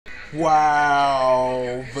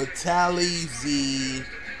Wow, Vitaly Z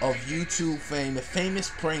of YouTube fame, the famous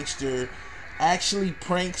prankster, actually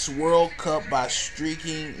pranks World Cup by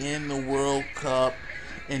streaking in the World Cup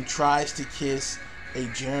and tries to kiss a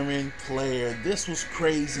German player. This was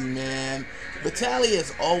crazy, man. Vitaly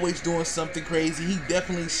is always doing something crazy. He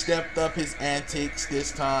definitely stepped up his antics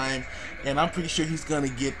this time, and I'm pretty sure he's gonna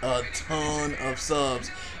get a ton of subs.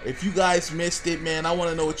 If you guys missed it, man, I want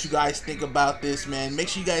to know what you guys think about this, man. Make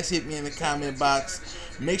sure you guys hit me in the comment box.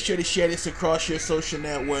 Make sure to share this across your social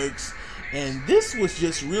networks. And this was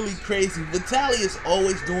just really crazy. Vitaly is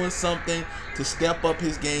always doing something to step up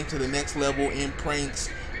his game to the next level in pranks,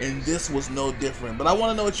 and this was no different. But I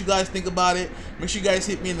want to know what you guys think about it. Make sure you guys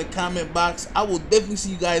hit me in the comment box. I will definitely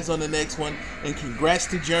see you guys on the next one. And congrats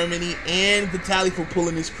to Germany and Vitaly for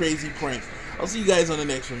pulling this crazy prank. I'll see you guys on the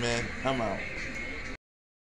next one, man. I'm out.